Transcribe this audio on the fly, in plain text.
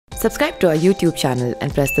Subscribe to our YouTube channel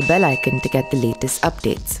and press the bell icon to get the latest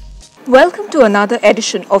updates. Welcome to another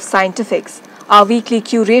edition of Scientifics, our weekly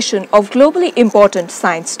curation of globally important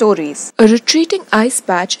science stories. A retreating ice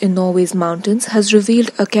patch in Norway's mountains has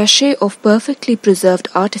revealed a cache of perfectly preserved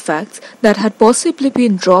artifacts that had possibly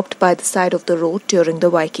been dropped by the side of the road during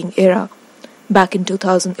the Viking-era. Back in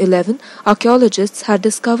 2011, archaeologists had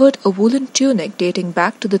discovered a woolen tunic dating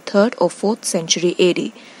back to the 3rd or 4th century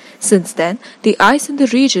AD. Since then, the ice in the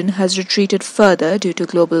region has retreated further due to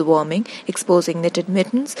global warming, exposing knitted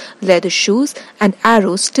mittens, leather shoes, and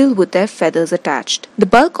arrows still with their feathers attached. The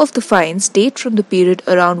bulk of the finds date from the period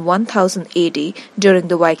around 1000 AD during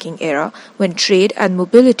the Viking era, when trade and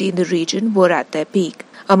mobility in the region were at their peak.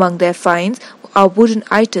 Among their finds are wooden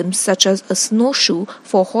items such as a snowshoe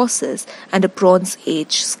for horses and a Bronze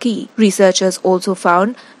Age ski. Researchers also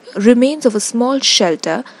found remains of a small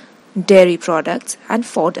shelter, dairy products, and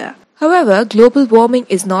fodder. However, global warming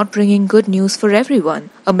is not bringing good news for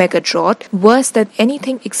everyone. A megadrought, worse than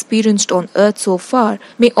anything experienced on Earth so far,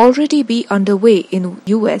 may already be underway in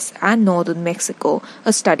US and northern Mexico,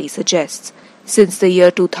 a study suggests. Since the year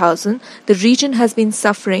 2000, the region has been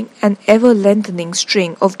suffering an ever-lengthening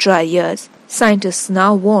string of dry years. Scientists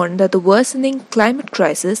now warn that the worsening climate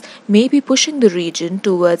crisis may be pushing the region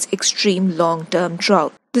towards extreme long-term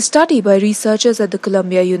drought. The study by researchers at the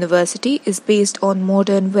Columbia University is based on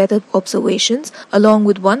modern weather observations along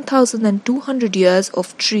with 1,200 years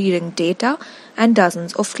of tree ring data and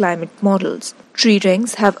dozens of climate models. Tree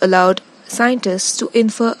rings have allowed scientists to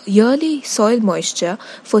infer yearly soil moisture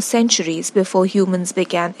for centuries before humans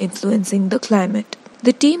began influencing the climate.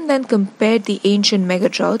 The team then compared the ancient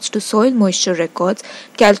megadroughts to soil moisture records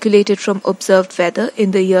calculated from observed weather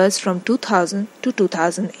in the years from 2000 to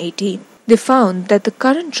 2018. They found that the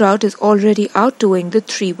current drought is already outdoing the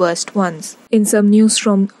three worst ones. In some news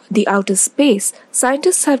from the outer space,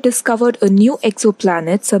 scientists have discovered a new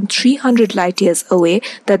exoplanet some 300 light-years away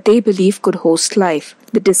that they believe could host life.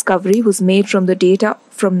 The discovery was made from the data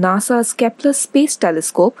from NASA's Kepler Space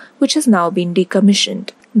Telescope, which has now been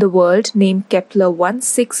decommissioned. The world, named Kepler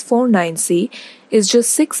 1649c, is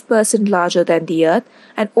just 6% larger than the Earth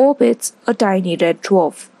and orbits a tiny red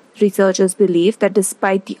dwarf. Researchers believe that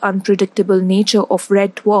despite the unpredictable nature of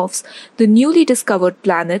red dwarfs, the newly discovered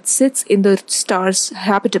planet sits in the star's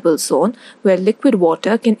habitable zone where liquid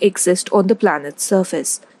water can exist on the planet's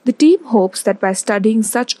surface. The team hopes that by studying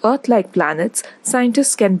such Earth-like planets,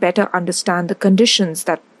 scientists can better understand the conditions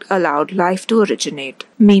that allowed life to originate.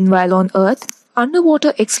 Meanwhile on Earth,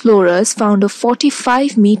 underwater explorers found a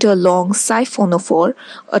 45-meter-long siphonophore,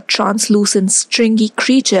 a translucent stringy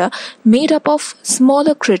creature made up of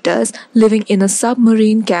smaller critters living in a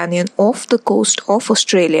submarine canyon off the coast of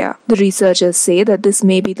Australia. The researchers say that this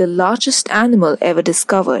may be the largest animal ever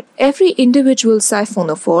discovered. Every individual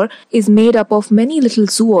siphonophore is made up of many little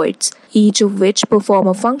zooids, each of which perform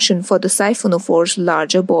a function for the siphonophore's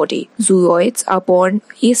larger body. Zooids are born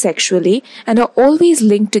asexually and are always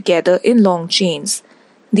linked together in long chains.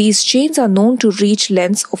 These chains are known to reach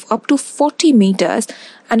lengths of up to 40 meters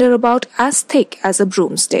and are about as thick as a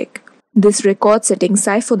broomstick. This record-setting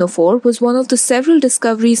siphonophore was one of the several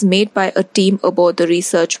discoveries made by a team aboard the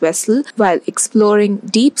research vessel while exploring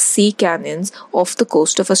deep-sea canyons off the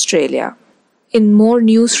coast of Australia. In more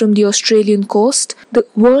news from the Australian coast, the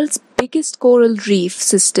world's biggest coral reef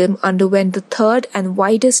system underwent the third and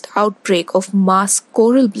widest outbreak of mass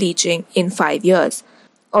coral bleaching in 5 years.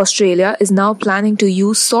 Australia is now planning to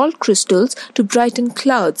use salt crystals to brighten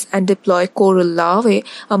clouds and deploy coral larvae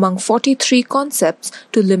among 43 concepts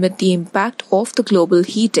to limit the impact of the global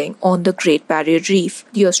heating on the Great Barrier Reef.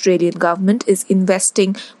 The Australian government is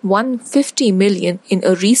investing $150 million in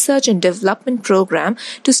a research and development program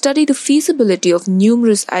to study the feasibility of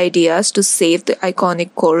numerous ideas to save the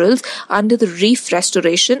iconic corals under the Reef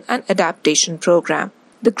Restoration and Adaptation Program.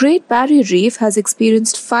 The Great Barrier Reef has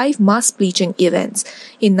experienced 5 mass bleaching events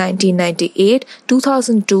in 1998,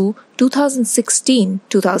 2002, 2016,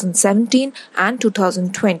 2017, and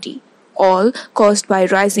 2020, all caused by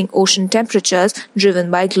rising ocean temperatures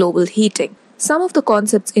driven by global heating. Some of the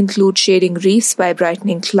concepts include shading reefs by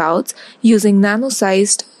brightening clouds, using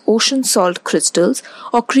nano-sized ocean salt crystals,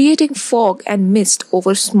 or creating fog and mist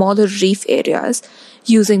over smaller reef areas,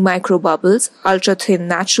 using microbubbles, ultra-thin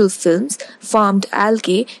natural films, farmed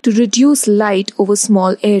algae to reduce light over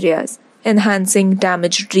small areas, enhancing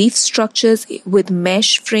damaged reef structures with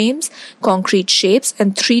mesh frames, concrete shapes,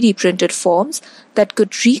 and 3D printed forms that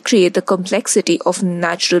could recreate the complexity of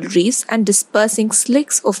natural reefs and dispersing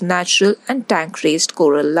slicks of natural and tank-raised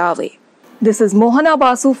coral larvae. This is Mohana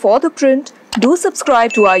Basu for ThePrint. Do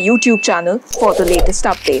subscribe to our YouTube channel for the latest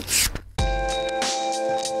updates.